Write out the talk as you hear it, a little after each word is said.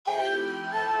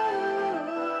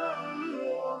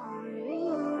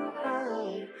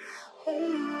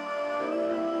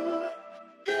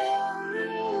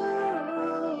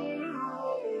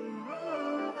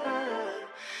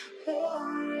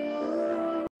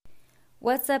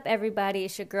What's up, everybody?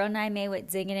 It's your girl Naime with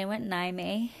Digging In with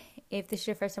Naime. If this is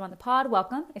your first time on the pod,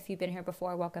 welcome. If you've been here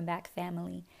before, welcome back,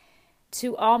 family.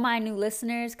 To all my new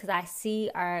listeners, because I see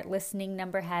our listening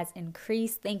number has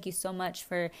increased, thank you so much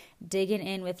for digging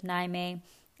in with Naime.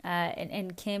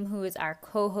 And Kim, who is our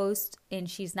co-host, and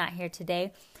she's not here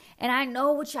today. And I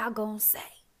know what y'all gonna say.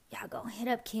 Y'all gonna hit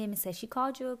up Kim and say she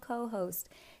called you a co-host.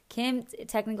 Kim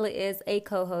technically is a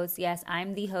co-host. Yes,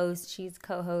 I'm the host. She's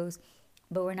co-host.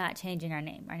 But we're not changing our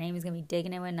name. Our name is going to be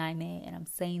Digging In with Naime, and I'm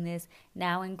saying this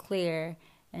now and clear,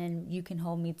 and you can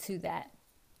hold me to that.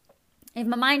 If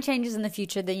my mind changes in the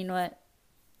future, then you know what?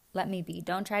 Let me be.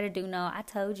 Don't try to do no, I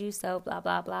told you so, blah,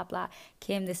 blah, blah, blah.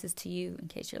 Kim, this is to you in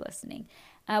case you're listening.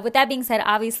 With that being said,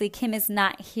 obviously, Kim is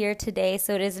not here today,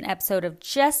 so it is an episode of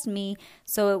just me,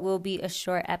 so it will be a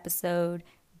short episode,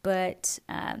 but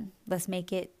let's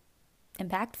make it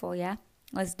impactful, yeah?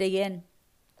 Let's dig in.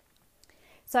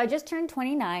 So I just turned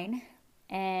 29,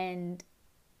 and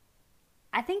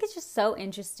I think it's just so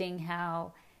interesting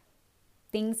how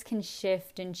things can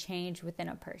shift and change within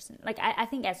a person. Like, I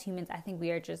think as humans, I think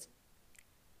we are just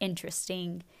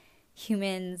interesting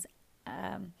humans.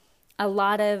 A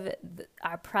lot of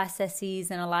our processes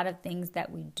and a lot of things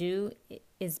that we do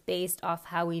is based off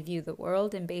how we view the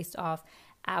world and based off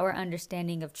our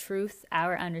understanding of truth,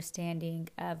 our understanding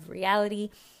of reality,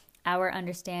 our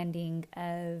understanding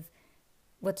of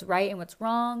what's right and what's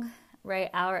wrong, right?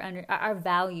 Our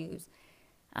values.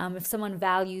 If someone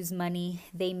values money,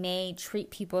 they may treat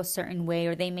people a certain way,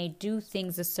 or they may do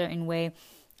things a certain way.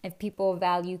 If people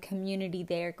value community,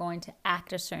 they are going to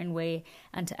act a certain way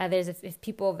unto others. If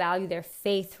people value their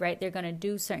faith, right, they're going to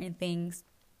do certain things.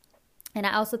 And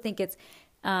I also think it's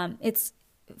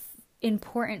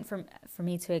important for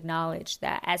me to acknowledge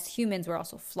that as humans, we're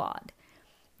also flawed,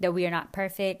 that we are not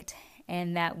perfect,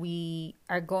 and that we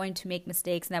are going to make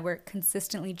mistakes, and that we're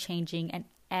consistently changing and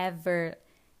ever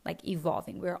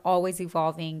evolving. We're always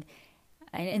evolving,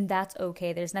 and that's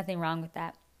okay. There's nothing wrong with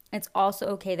that. It's also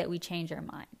okay that we change our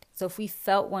mind. So if we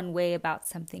felt one way about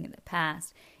something in the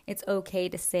past, it's okay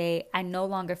to say, I no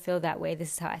longer feel that way.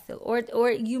 This is how I feel.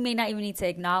 Or you may not even need to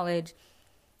acknowledge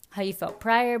how you felt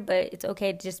prior, but it's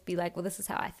okay to just be like, well, this is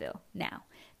how I feel now.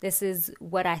 This is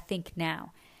what I think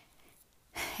now.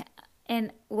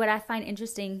 And what I find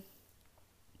interesting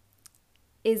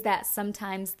is that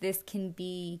sometimes this can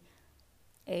be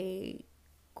a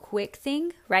quick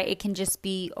thing, right? It can just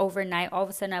be overnight. All of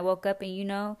a sudden I woke up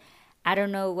and, I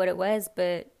don't know what it was,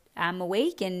 but I'm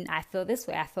awake and I feel this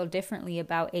way. I feel differently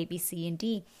about A, B, C, and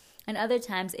D. And other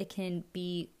times it can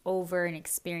be over an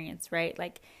experience, right?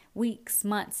 Like weeks,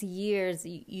 months, years,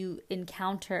 you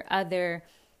encounter other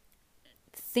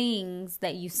things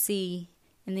that you see,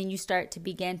 and then you start to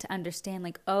begin to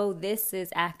understand, oh, this is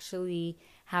actually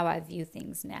how I view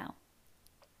things now.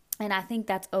 And I think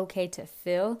that's okay to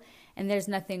feel, and there's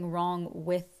nothing wrong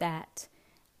with that.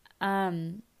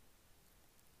 I'm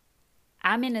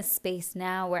in a space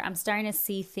now where I'm starting to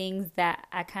see things that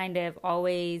I kind of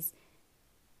always,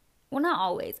 well, not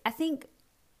always. I think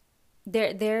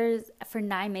there's, for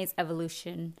Naime's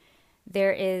evolution,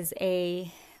 there is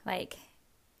a,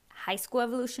 high school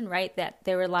evolution, right? That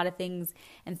there were a lot of things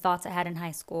and thoughts I had in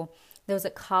high school. There was a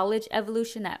college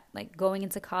evolution that, going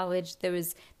into college, there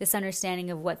was this understanding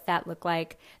of what that looked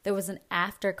like. There was an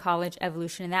after college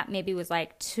evolution, and that maybe was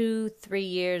 2-3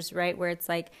 years, right? Where it's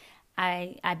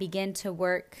I began to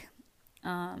work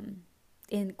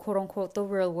in quote unquote the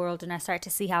real world, and I start to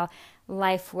see how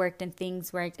life worked and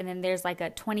things worked. And then there's a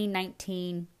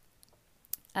 2019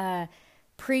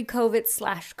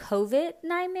 pre-COVID/COVID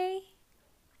Naime.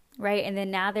 Right. And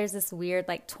then now there's this weird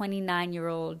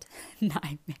 29-year-old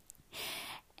Naime.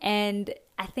 And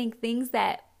I think things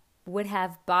that would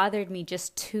have bothered me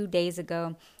just 2 days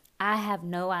ago, I have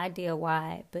no idea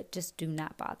why, but just do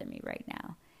not bother me right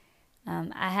now.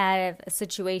 I had a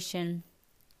situation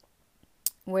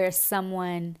where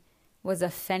someone was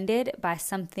offended by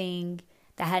something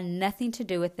that had nothing to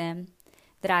do with them,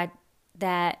 that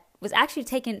was actually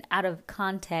taken out of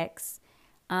context.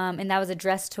 And that was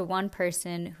addressed to one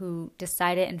person who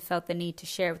decided and felt the need to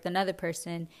share it with another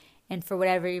person, and for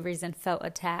whatever reason felt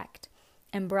attacked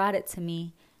and brought it to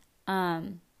me.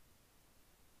 And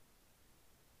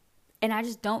I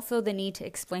just don't feel the need to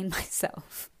explain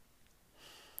myself.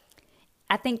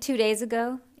 I think 2 days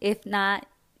ago, if not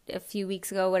a few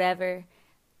weeks ago, whatever,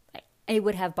 it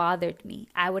would have bothered me.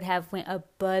 I would have went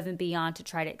above and beyond to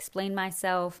try to explain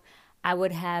myself. I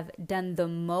would have done the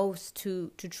most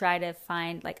to try to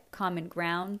find common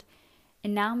ground.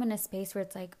 And now I'm in a space where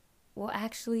it's well,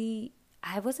 actually,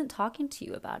 I wasn't talking to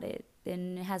you about it,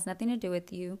 and it has nothing to do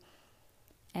with you.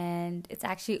 And it's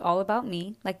actually all about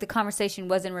me. Like, the conversation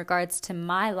was in regards to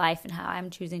my life and how I'm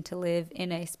choosing to live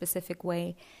in a specific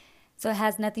way. So it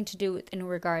has nothing to do with in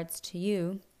regards to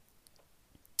you.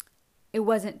 It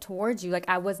wasn't towards you. Like,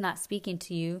 I was not speaking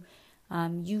to you.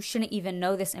 You shouldn't even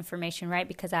know this information, right?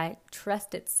 Because I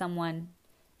trusted someone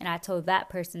and I told that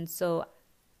person. So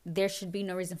there should be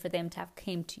no reason for them to have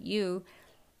came to you.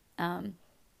 And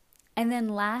then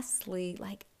lastly,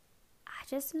 like, I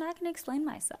just am not going to explain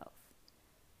myself.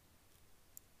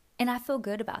 And I feel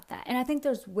good about that. And I think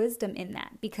there's wisdom in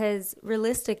that, because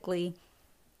realistically,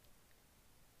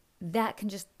 that can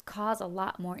just cause a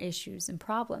lot more issues and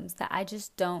problems that I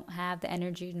just don't have the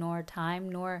energy nor time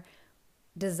nor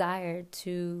desire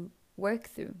to work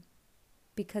through.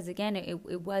 Because again,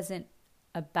 it wasn't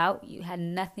about you. It had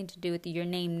nothing to do with you. Your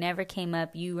name never came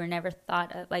up. You were never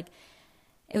thought of. Like,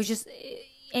 it was just,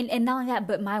 and not only that,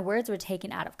 but my words were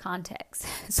taken out of context.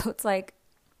 So it's like,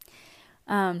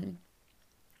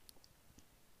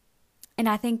 and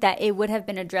I think that it would have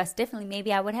been addressed differently.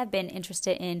 Maybe I would have been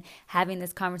interested in having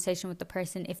this conversation with the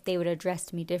person if they would have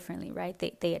addressed me differently, right?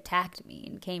 They attacked me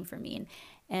and came for me,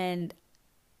 and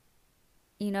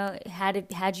you know, had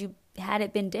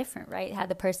it been different, right? Had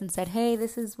the person said, "Hey,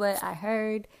 this is what I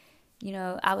heard. You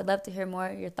know, I would love to hear more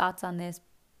of your thoughts on this,"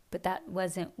 but that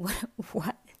wasn't what it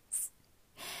was.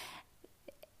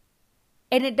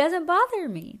 And it doesn't bother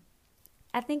me.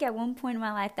 I think at one point in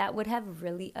my life that would have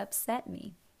really upset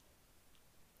me.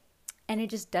 And it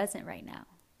just doesn't right now.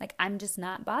 Like, I'm just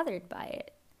not bothered by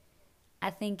it. I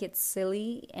think it's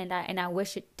silly, and I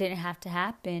wish it didn't have to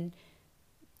happen.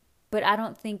 But I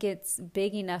don't think it's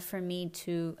big enough for me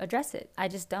to address it. I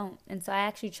just don't. And so I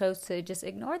actually chose to just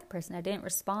ignore the person. I didn't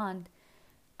respond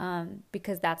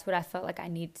because that's what I felt like I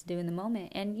needed to do in the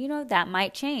moment. And, you know, that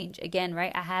might change. Again,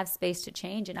 right? I have space to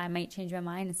change, and I might change my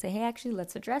mind and say, hey, actually,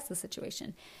 let's address the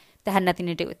situation. That had nothing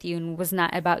to do with you and was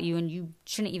not about you, and you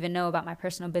shouldn't even know about my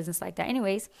personal business like that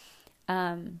anyways.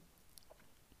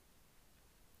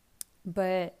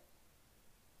 But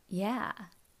yeah,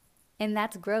 and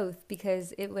that's growth,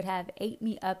 because it would have ate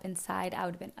me up inside. I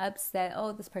would have been upset.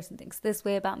 Oh, this person thinks this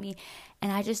way about me,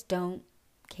 and I just don't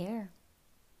care.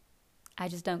 I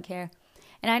just don't care.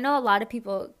 And I know a lot of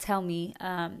people tell me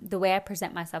the way I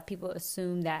present myself, people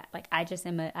assume that like I just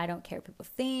am I don't care what people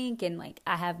think, and like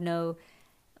I have no,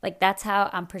 like that's how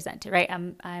I'm presented, right?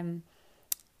 I'm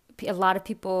a lot of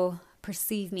people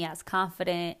perceive me as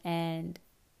confident and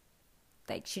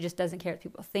like she just doesn't care what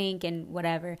people think and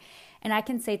whatever. And I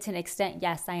can say to an extent,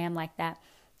 yes, I am like that.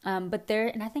 But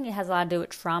and I think it has a lot to do with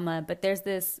trauma, but there's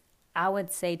this, I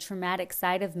would say, traumatic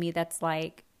side of me that's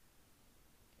like,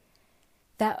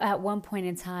 that at one point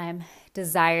in time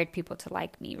desired people to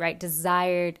like me, right?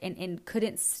 Desired and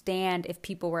couldn't stand if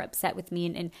people were upset with me.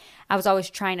 And I was always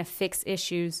trying to fix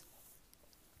issues.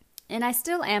 And I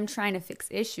still am trying to fix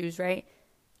issues, right?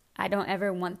 I don't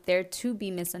ever want there to be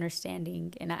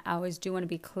misunderstanding. And I always do want to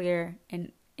be clear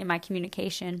in my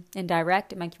communication and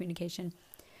direct in my communication.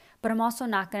 But I'm also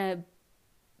not going to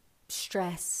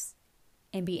stress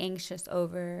and be anxious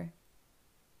over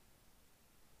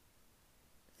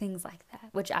things like that,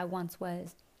 which I once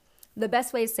was. The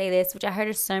best way to say this, which I heard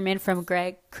a sermon from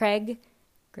Craig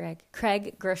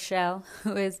Groeschel,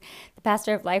 who is the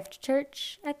pastor of Life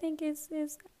Church, I think is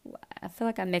I feel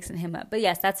like I'm mixing him up. But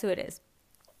yes, that's who it is.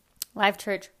 Life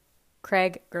Church,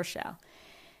 Craig Groeschel.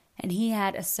 And he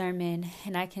had a sermon,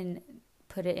 and I can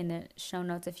put it in the show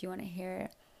notes if you want to hear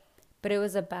it. But it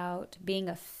was about being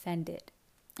offended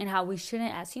and how we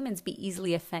shouldn't, as humans, be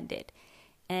easily offended.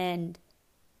 And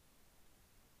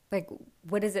like,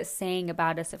 what is it saying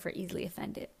about us if we're easily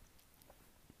offended?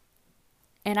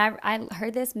 And I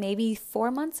heard this maybe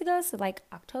 4 months ago, so like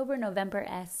October,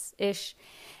 November-ish.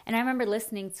 And I remember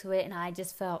listening to it, and I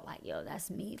just felt like, yo,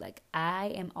 that's me. Like, I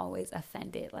am always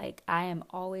offended. Like, I am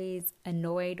always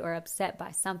annoyed or upset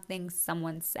by something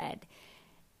someone said.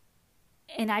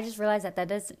 And I just realized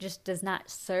that does not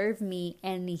serve me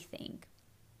anything.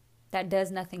 That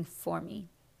does nothing for me.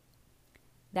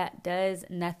 That does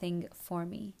nothing for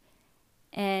me.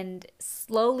 And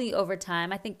slowly over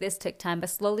time, I think this took time, but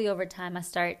slowly over time, I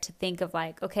start to think of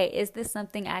like, okay, is this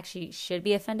something I actually should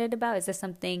be offended about? Is this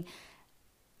something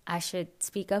I should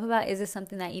speak up about? Is this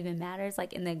something that even matters?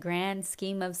 Like, in the grand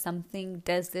scheme of something,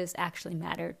 does this actually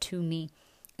matter to me?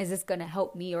 Is this going to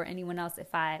help me or anyone else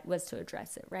if I was to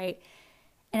address it, right?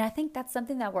 And I think that's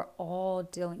something that we're all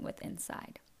dealing with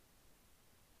inside.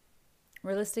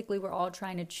 Realistically, we're all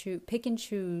trying to pick and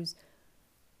choose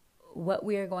what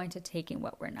we are going to take and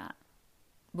what we're not,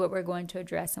 what we're going to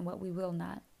address and what we will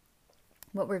not,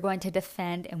 what we're going to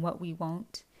defend and what we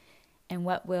won't, and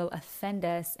what will offend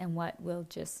us and what will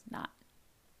just not.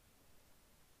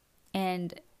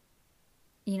 And,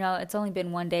 it's only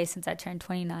been one day since I turned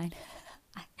 29.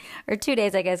 Or 2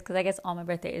 days, I guess, because I guess all my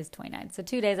birthday is 29. So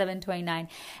 2 days I've been 29.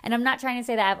 And I'm not trying to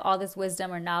say that I have all this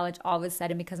wisdom or knowledge all of a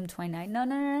sudden because I'm 29.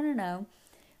 No.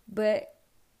 But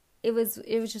it was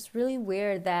just really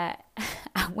weird that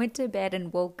I went to bed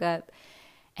and woke up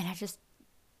and I just,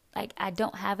 I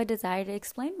don't have a desire to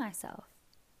explain myself.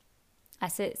 I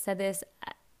said this,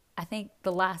 I think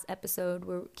the last episode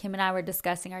where Kim and I were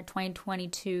discussing our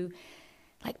 2022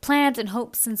 plans and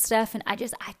hopes and stuff, and I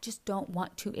just don't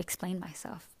want to explain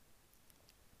myself.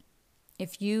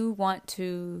 If you want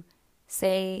to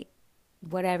say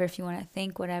whatever, if you want to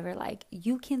think whatever,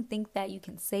 you can think that, you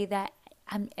can say that.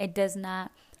 It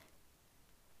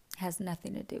has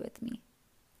nothing to do with me.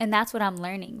 And that's what I'm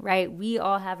learning, right? We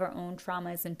all have our own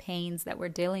traumas and pains that we're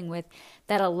dealing with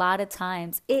that a lot of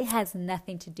times it has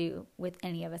nothing to do with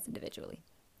any of us individually,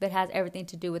 but has everything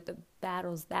to do with the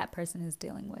battles that person is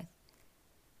dealing with.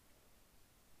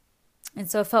 And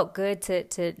so it felt good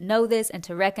to know this and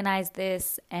to recognize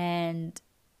this. And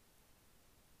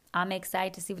I'm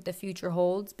excited to see what the future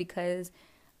holds because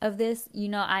of this.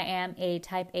 I am a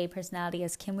type A personality,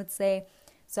 as Kim would say.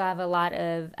 So I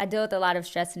deal with a lot of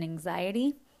stress and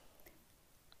anxiety.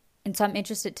 And so I'm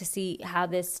interested to see how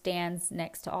this stands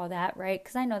next to all that, right?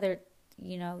 Because I know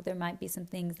there might be some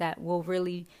things that will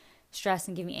really stress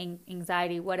and give me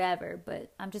anxiety, whatever.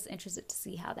 But I'm just interested to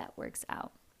see how that works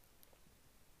out.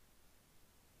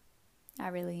 I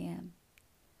really am.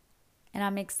 And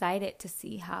I'm excited to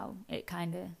see how it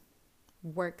kind of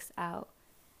works out.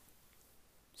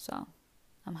 So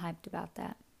I'm hyped about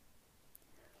that.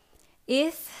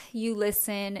 If you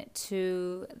listen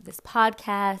to this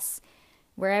podcast,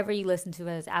 wherever you listen to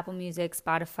it, it's Apple Music,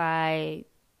 Spotify, I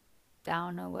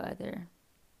don't know what other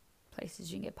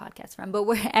places you can get podcasts from, but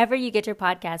wherever you get your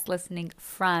podcast listening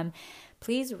from,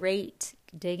 please rate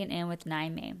Digging In with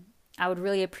Naime. I would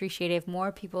really appreciate it if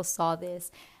more people saw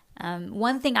this.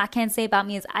 One thing I can say about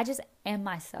me is I just am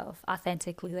myself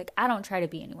authentically. I don't try to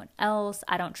be anyone else.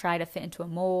 I don't try to fit into a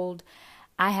mold.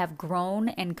 I have grown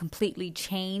and completely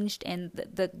changed, and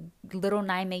the little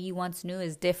Naime you once knew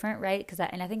is different, right?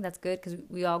 And I think that's good because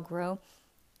we all grow.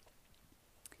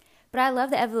 But I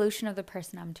love the evolution of the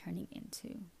person I'm turning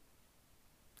into.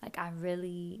 I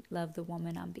really love the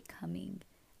woman I'm becoming.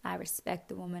 I respect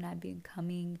the woman I'm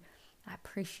becoming. I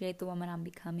appreciate the woman I'm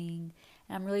becoming.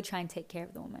 And I'm really trying to take care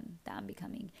of the woman that I'm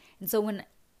becoming. And so when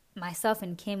myself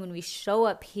and Kim, when we show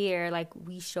up here,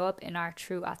 we show up in our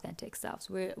true authentic selves.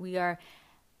 We are,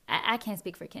 I can't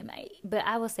speak for Kim, but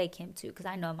I will say Kim too, because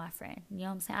I know my friend. You know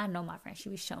what I'm saying? I know my friend. She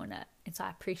was showing up. And so I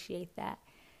appreciate that.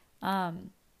 And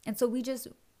so we just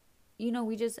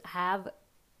have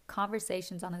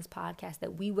conversations on this podcast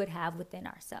that we would have within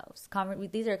ourselves.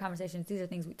 These are conversations. These are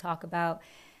things we talk about.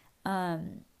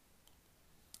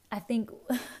 I think,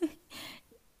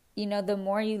 the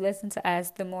more you listen to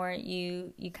us, the more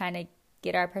you kind of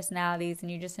get our personalities and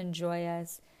you just enjoy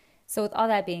us. So with all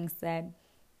that being said,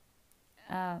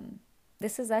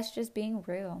 this is us just being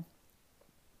real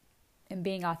and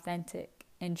being authentic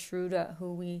and true to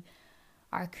who we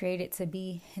are created to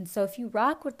be. And so if you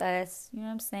rock with us, you know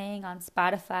what I'm saying, on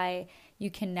Spotify, you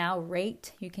can now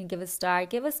rate, you can give us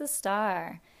a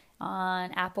star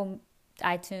on Apple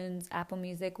iTunes, Apple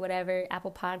Music, whatever,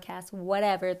 Apple Podcasts,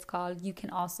 whatever it's called. You can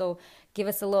also give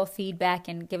us a little feedback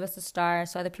and give us a star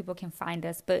so other people can find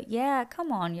us. But yeah,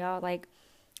 come on, y'all.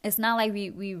 It's not like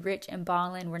we rich and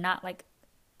ballin'. We're not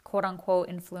quote unquote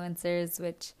influencers,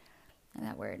 which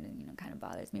that word, kind of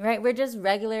bothers me, right? We're just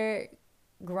regular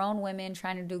grown women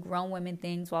trying to do grown women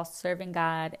things while serving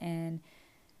God and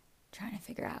trying to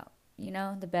figure out,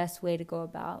 the best way to go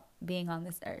about being on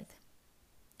this earth.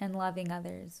 And loving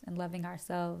others and loving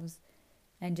ourselves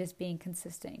and just being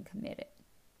consistent and committed.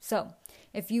 So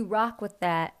if you rock with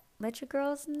that, let your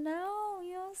girls know,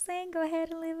 you know what I'm saying? Go ahead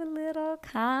and leave a little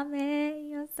comment,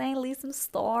 you know what I'm saying? Leave some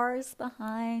stars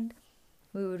behind.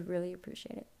 We would really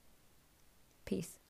appreciate it. Peace.